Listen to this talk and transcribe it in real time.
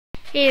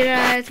Hey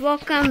guys,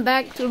 welcome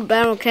back to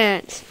Battle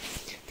Cats.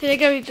 Today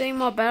gonna be playing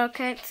more Battle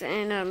Cats,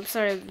 and I'm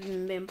sorry I've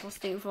been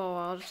posting for a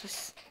while,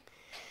 just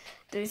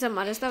doing some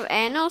other stuff.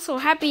 And also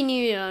Happy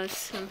New Year,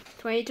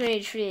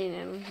 2023,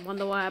 and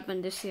wonder what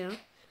happened this year.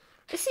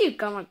 Let's see if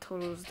Gamma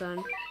Total's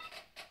done.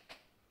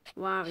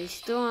 Wow, he's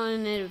still on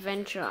an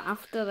adventure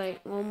after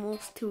like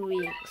almost 2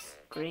 weeks.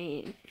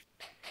 Great.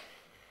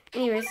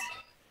 Anyways,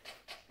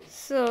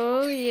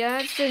 so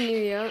yeah, it's the new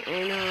year,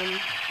 and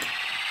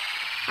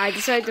I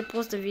decided to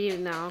post a video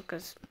now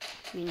because,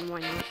 why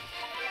not?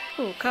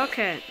 Oh,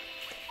 Cowcat.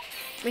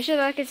 Make sure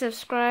to like and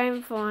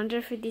subscribe for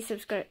 150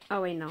 subscribers.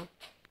 Oh, wait, no.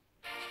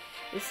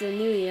 It's the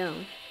new year.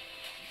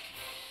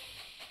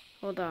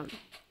 Hold on.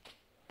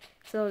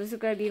 So, this is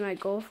going to be my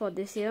goal for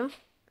this year.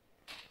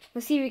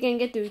 Let's see if we can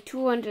get to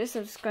 200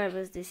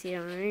 subscribers this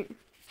year, alright?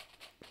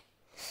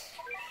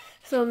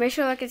 So, make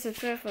sure to like and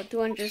subscribe for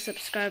 200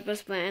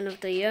 subscribers by the end of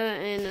the year.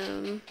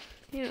 And,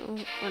 you know,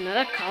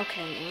 another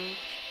Cowcat.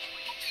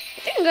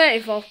 I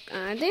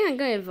think I'm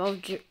gonna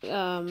evolve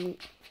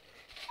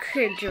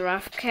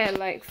Giraffe Cat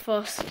like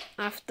first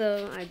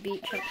after I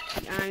beat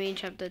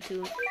chapter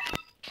 2.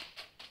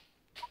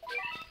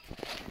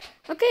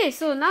 Okay,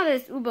 so now that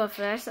it's Uber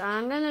Fest,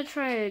 I'm gonna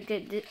try to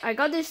get this. I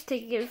got this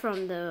ticket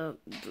from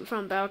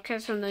Battle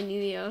Cats from the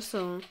new year,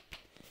 so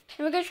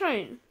we're gonna try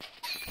it.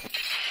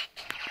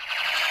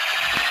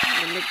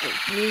 Make the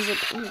music,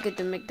 get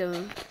to make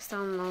the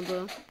sound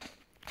louder.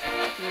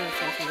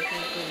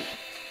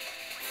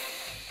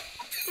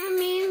 I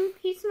mean,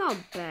 he's not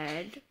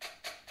bad.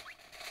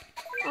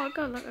 Oh, I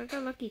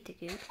got lucky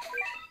ticket.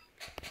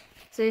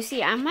 So you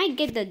see, I might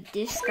get the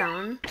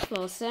discount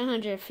for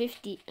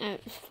 750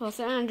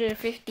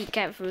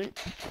 cat food,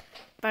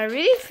 but I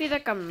really feel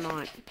like I'm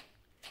not,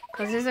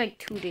 cause there's like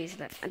 2 days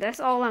left. That's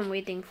all I'm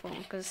waiting for,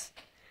 cause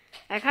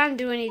I can't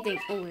do anything.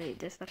 Oh wait,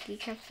 there's lucky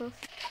capsules.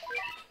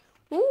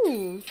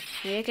 Ooh,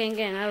 maybe I can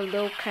get another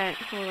little cat.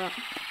 Hold up,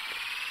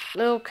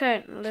 little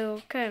cat.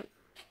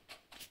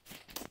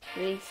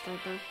 Really, stop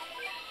that.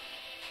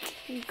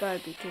 You gotta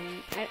be kidding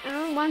me. I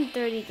don't want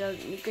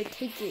 130,000. You could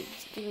take it.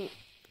 Just give me.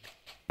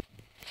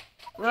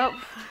 Well,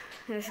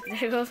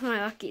 there goes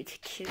my lucky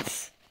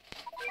tickets.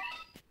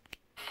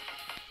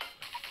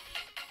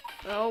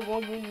 Oh,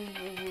 whoa.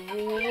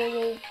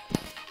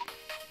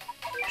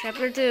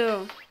 Chapter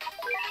 2.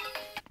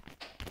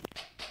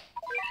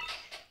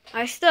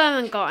 I still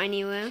haven't got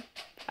anywhere.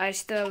 I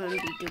still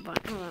haven't beat Dubai.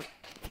 Hold on.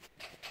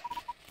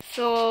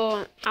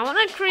 So, I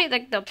want to create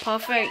like the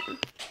perfect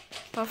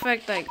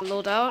like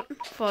loadout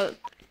for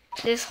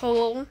this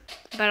whole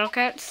Battle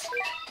Cats,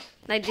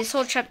 like this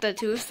whole chapter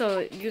 2, so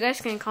you guys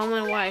can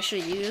comment what I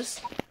should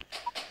use.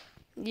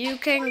 You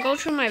can go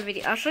through my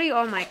video. I'll show you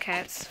all my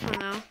cats for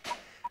now.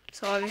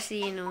 So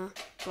obviously, you know,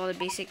 all the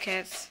basic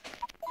cats,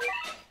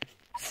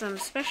 some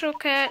special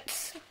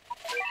cats,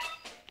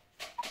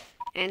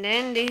 and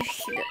then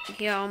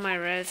here are all my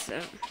rares.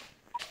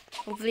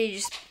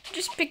 Hopefully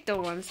just pick the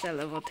ones that are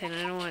level 10.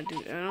 I don't want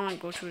to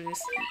go through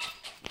this.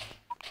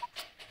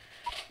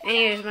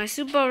 Anyways, my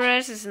super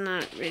rares is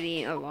not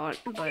really a lot,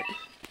 but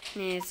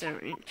yeah, it's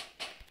alright.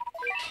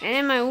 And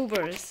then my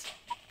Ubers.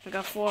 I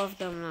got 4 of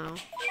them now.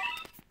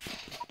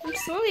 I'm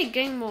slowly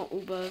getting more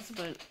Ubers,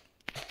 but...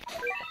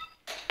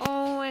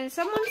 Oh, and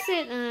someone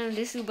said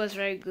this Uber's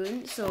very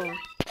good, so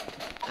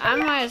I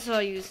might as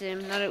well use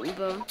him. Another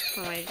Uber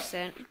for my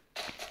set.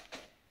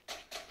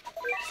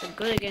 So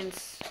good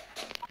against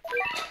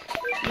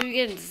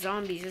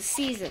zombies. A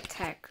seize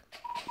attack.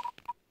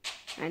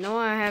 I know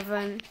I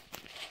haven't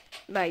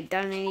like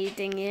done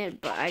anything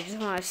yet, but I just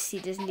want to see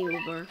this new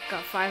Uber.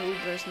 Got 5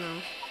 Ubers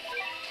now.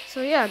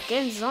 So yeah,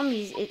 against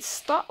zombies,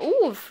 it's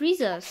ooh,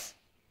 freezes.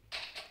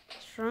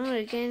 Strong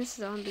against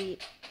zombie.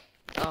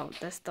 Oh,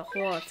 that's the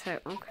whole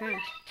attack. Okay.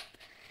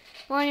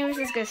 Well, anyways,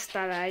 let's get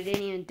started. I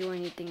didn't even do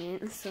anything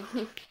yet, so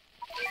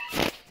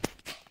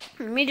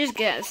let me just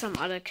get some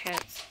other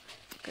cats,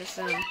 cause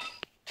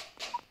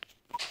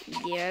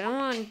yeah, I don't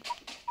want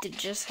to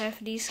just have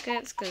these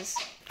cats, cause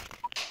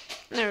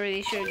I'm not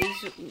really sure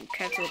these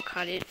cats will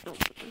cut it. Oh.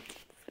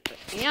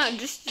 Yeah,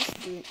 just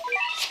do it.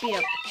 Speed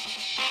up.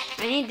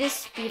 I need this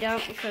speed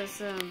up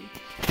because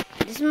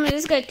this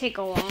is gonna take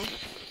a while.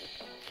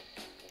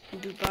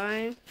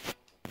 Dubai.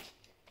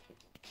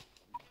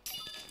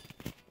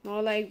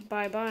 More like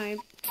bye.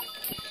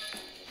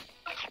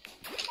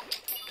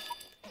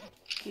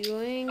 You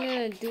ain't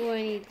gonna do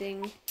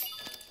anything.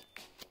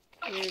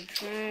 You're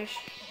trash.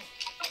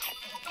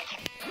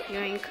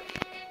 Yoink.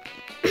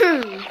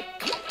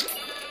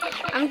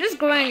 I'm just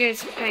going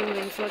against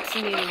penguins. What's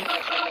new?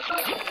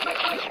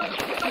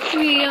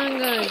 Actually, I'm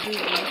gonna do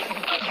this.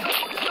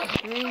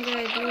 I'm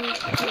gonna do this.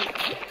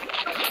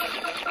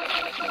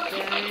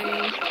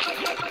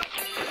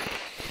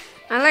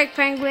 I like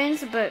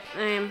penguins, but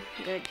I am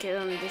gonna kill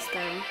them this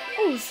time.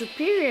 Oh,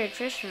 superior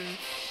attrition.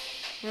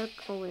 Look.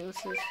 Oh wait,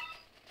 what's this?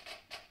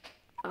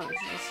 Oh,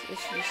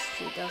 it's just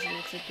 3,000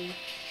 XP.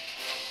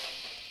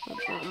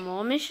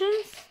 More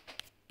missions?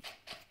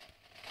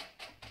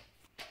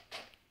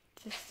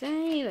 Just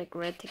any like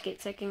red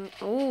tickets I can.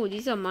 Oh,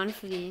 these are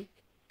monthly.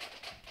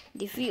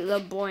 Defeat the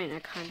boy, and I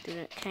can't do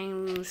that.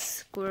 Kangaroo,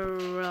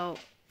 squirrel.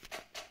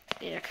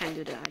 Yeah, I can't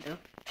do that either.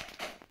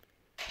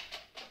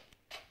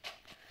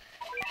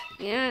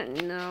 Yeah,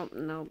 no,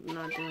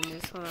 not doing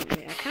this. Hold on,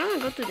 wait. I kind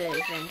of want to go to the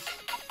events.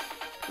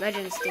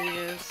 Legend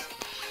stages.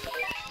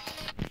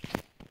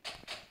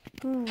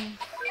 Ooh.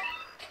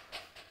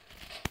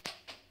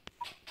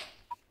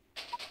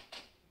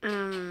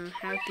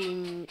 What do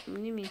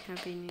you mean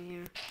Happy New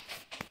Year?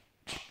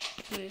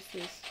 What is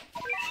this?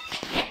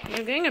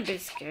 I'm getting a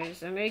bit scared,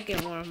 so I'm gonna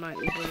get more of my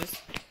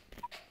Ubers.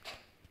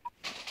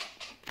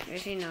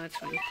 Actually, no, it's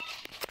fine.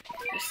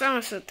 The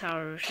Somerset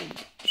Tower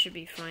should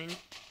be fine.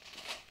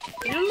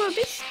 You know, I'm a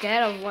bit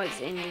scared of what's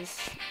in this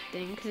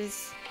thing,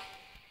 cause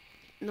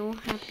no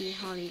happy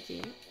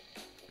holiday.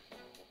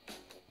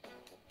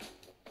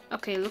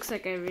 Okay, looks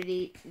like I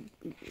really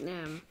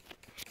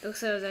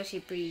looks like it was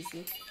actually pretty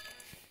easy.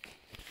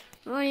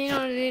 Well, you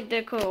know,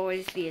 there could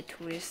always be a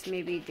twist.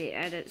 Maybe they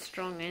added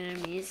strong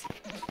enemies.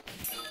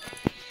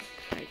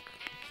 Like,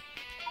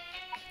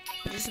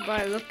 just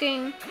by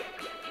looking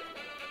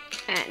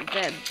at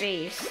that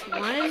base,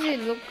 why does it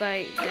look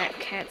like that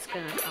cat's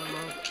gonna come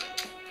out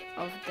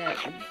of that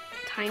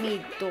tiny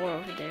door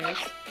of theirs?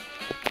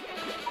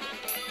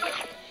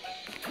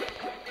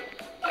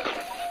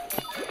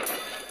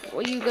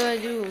 What you gonna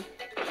do?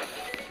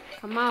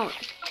 Come out.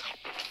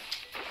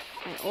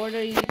 I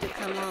order you to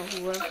come out,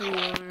 whoever you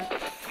are.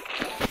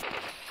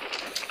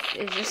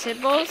 Is this it,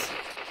 boss?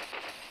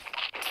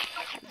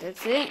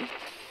 That's it?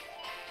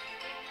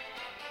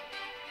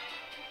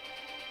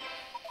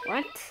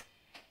 What?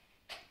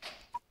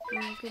 Oh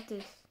my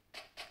goodness.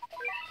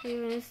 What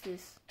even is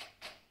this?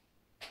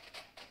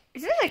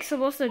 Is it like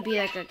supposed to be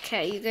like a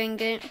cat you can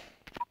get?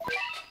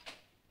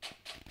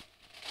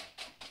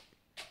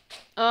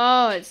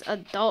 Oh, it's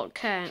adult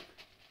cat.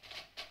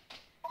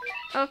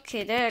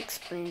 Okay, that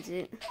explains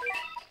it.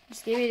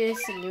 Just give me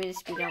this and give me the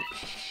speed up.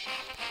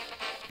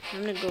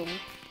 I'm gonna go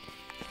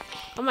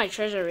on my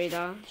treasure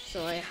radar,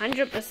 so I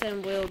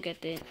 100% will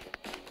get it.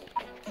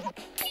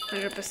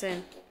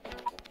 100%.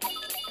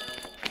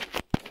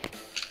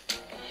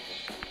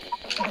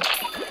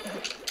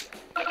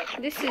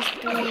 This is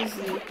too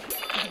easy.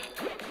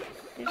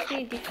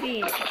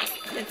 Defeat.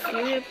 Let's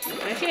really...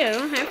 Actually, I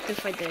don't have to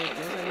fight the boss.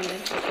 I mean,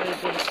 that's just very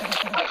good.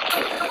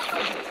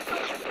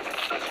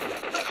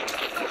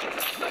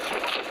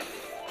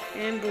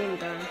 And boom,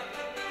 done.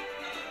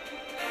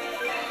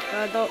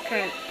 Adult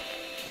cat.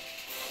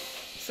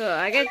 So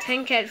I get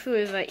 10 cat food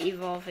if I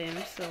evolve him,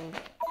 so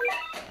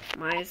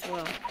might as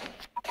well.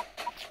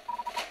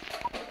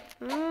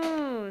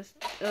 Oh.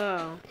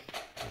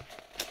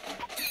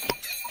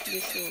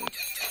 This one.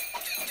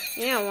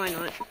 Yeah, why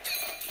not?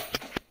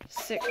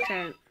 Sick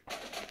cat.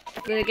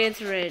 Good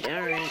against red,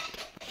 alright.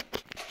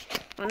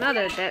 Well, now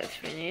that that's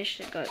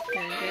finished, I got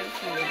 10 cat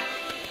food.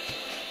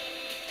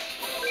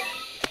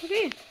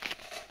 Okay.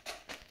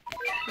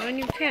 What a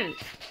new cat.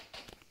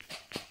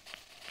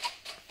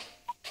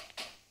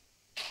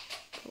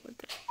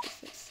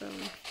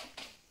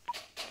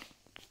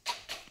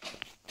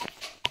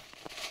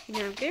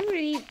 Yeah, I'm getting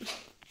really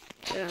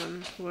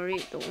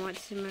worried about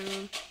what's in my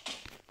room.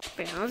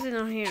 Wait, how's it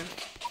not here?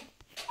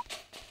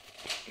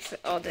 It's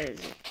like, oh, there it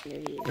is. There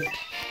it is.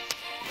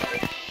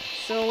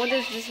 So what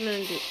does this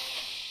man do?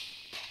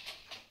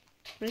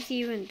 What does he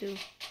even do?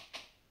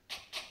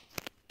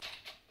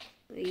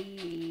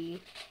 He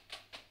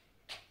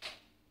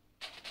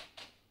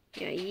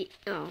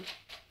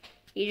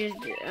just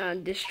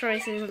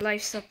destroys his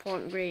life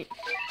support. Great.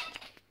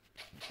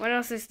 What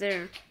else is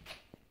there?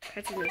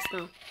 Cats in the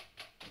snow.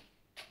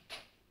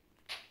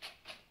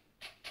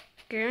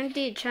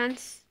 Guaranteed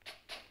chance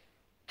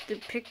to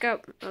pick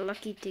up a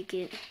lucky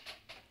ticket.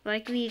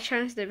 Likely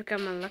chance to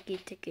become a lucky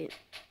ticket.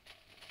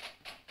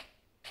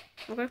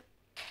 Okay.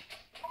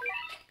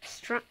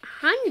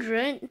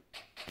 100?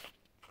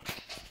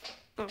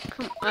 Oh,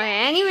 come on.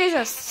 Anyways,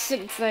 a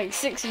 6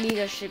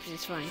 leaderships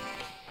is fine.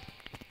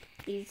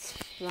 It's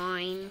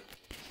fine.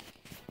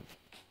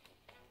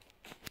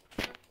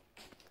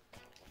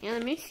 Yeah,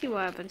 let me see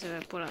what happens if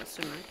I put out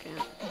Summer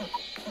Cat.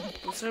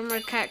 Will Summer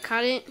Cat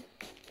cut it?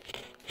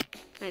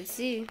 Let's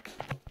see.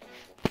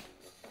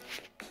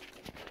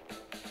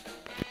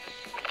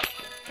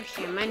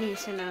 Okay, I might need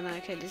to send out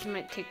that cat. This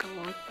might take a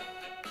while.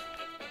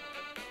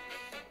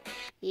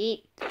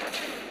 Eat.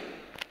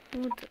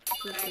 Who the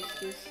fuck is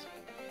this?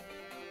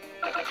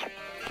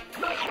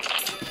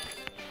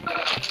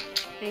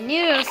 I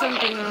knew there was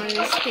something wrong with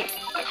this stick.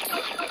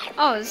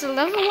 Oh, it's a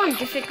level 1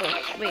 difficult.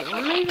 Wait,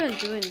 what am I even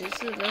doing? This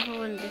is a level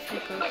 1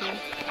 difficulty.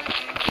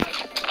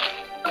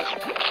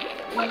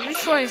 Did you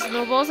try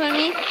snowballs at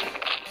me?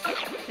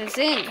 That's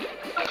it.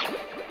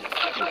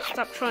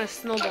 Stop throwing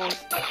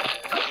snowballs. I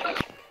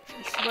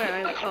swear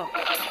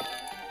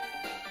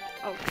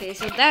Okay,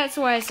 so that's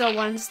why I saw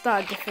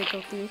 1-star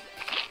difficulty.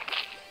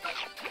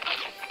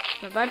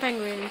 Bye-bye,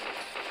 penguin.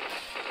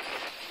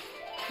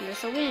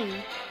 That's a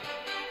win.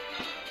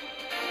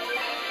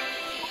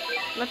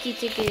 Lucky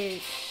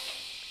ticket.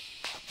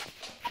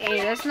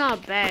 Hey, that's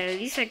not bad. At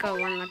least I got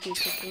 1 lucky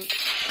ticket.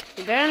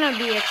 It better not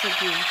be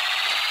XP.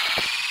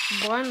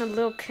 Born a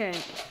little cat.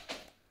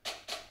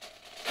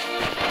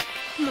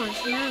 Come on,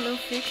 isn't that a little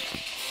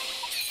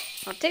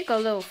fish? I'll take a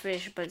little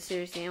fish, but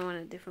seriously, I want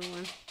a different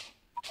one.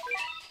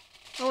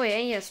 Oh wait,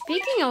 and yeah,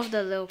 speaking of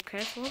the little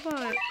cats, what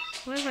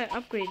if I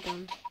upgrade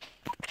them?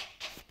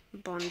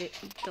 Bonded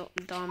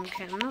Dom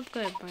cat. I'm not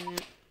good at buying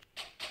it.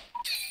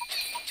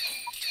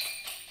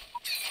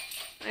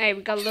 Hey,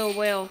 we got a little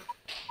whale.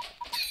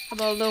 How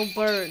about a little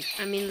bird?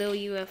 I mean, little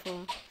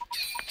UFO.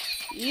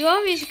 You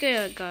obviously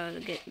gotta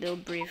get little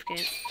brief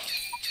cat.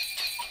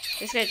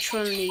 Let's get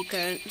Chun-Li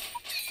cat.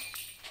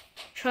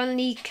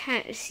 Chun-Li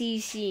cat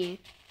CC.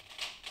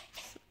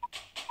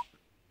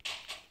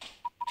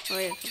 Oh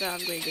yeah, I forgot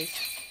to upgrade this.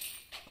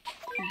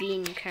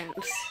 Bean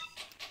cats.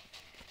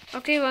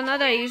 Okay, well now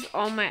that I use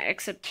all my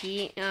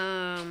XP,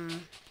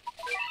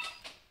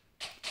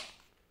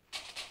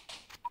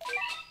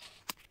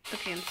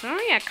 okay, I'm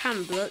sorry I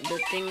can't blur the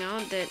thing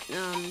out that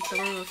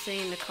someone was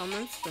saying in the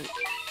comments, but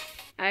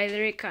I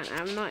literally can't.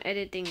 I'm not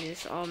editing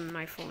this on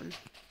my phone.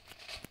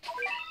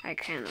 I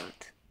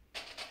cannot.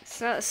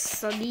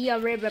 Saudi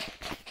Arabia.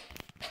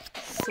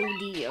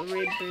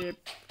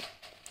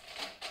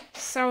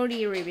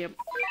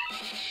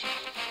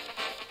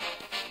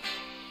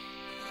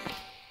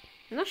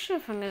 I'm not sure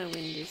if I'm gonna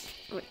win this.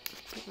 Wait,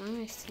 why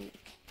am I seeing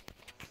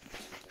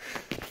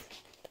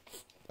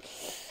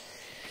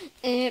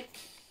it?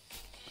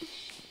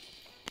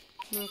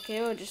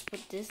 Okay, we'll just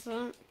put this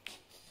on.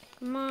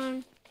 Come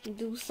on,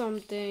 do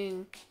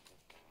something.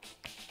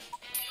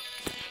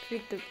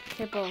 Treat the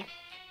hippo.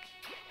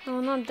 No,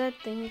 not that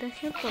thing, the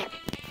hippo.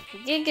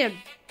 You did get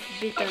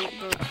bitten,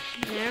 bro.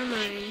 Never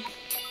mind.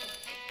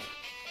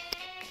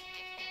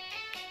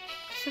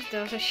 So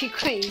that was actually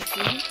quite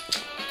easy.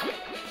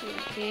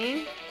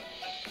 Okay.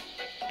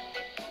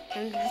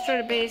 And destroy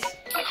the base.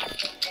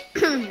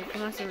 Come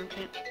on, Silver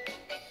Cat.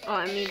 Oh,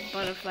 I mean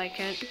butterfly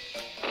cat.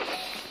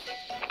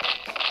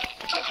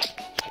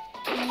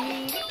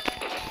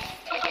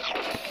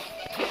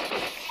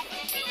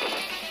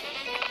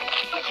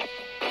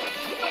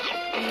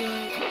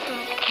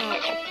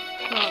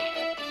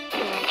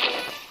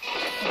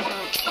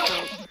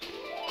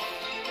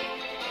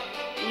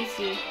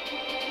 Easy.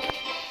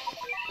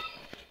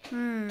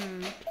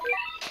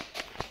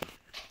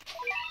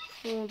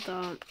 Hold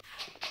up.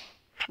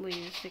 Wait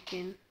a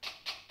second.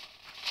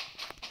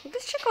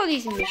 Let's check all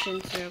these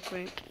missions real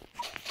quick.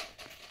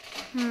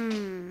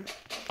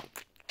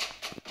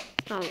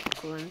 Oh,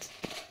 cool ones.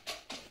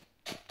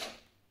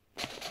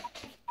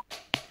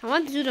 I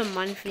want to do the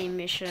monthly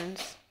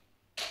missions.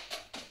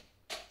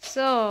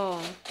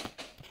 So,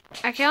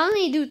 I can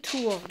only do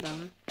 2 of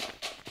them.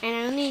 And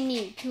I only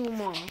need 2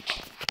 more.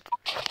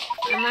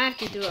 I might have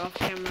to do it off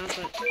camera,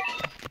 but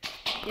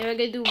yeah, we're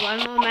gonna do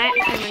 1 more match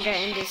and we're gonna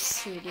end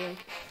this video.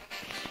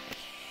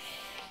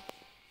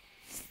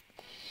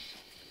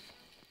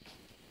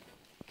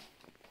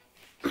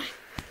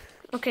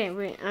 Okay,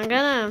 wait, I'm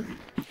gonna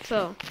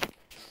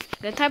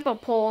type a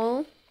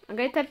poll. I'm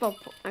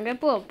gonna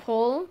put a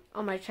poll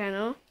on my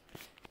channel.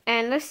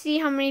 And let's see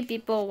how many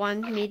people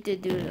want me to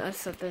do a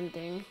certain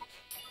thing.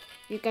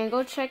 You can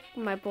go check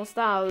my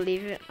poster, I'll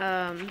leave it.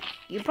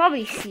 You'll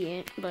probably see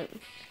it, but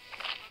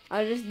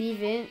I'll just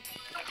leave it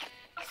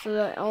so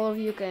that all of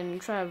you can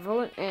try to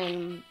vote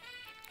and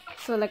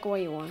select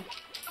what you want.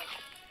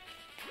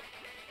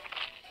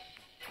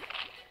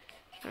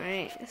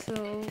 Alright,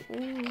 so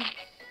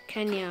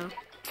Kenya.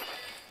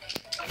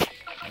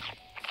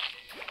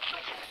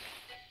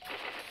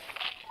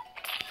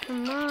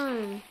 Come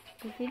on,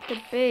 defeat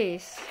the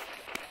base.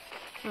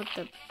 Not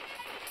the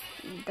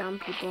dumb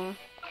people.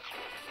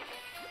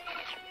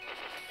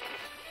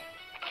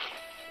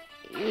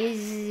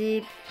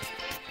 Easy.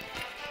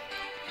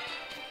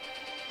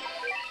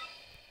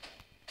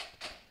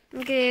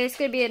 Okay, it's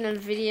gonna be another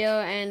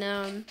video,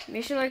 and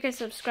make sure to like and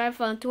subscribe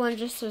for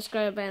 200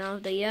 subscribers by the end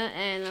of the year,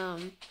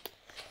 and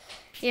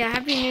yeah,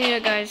 happy New Year,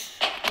 guys.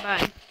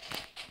 Bye.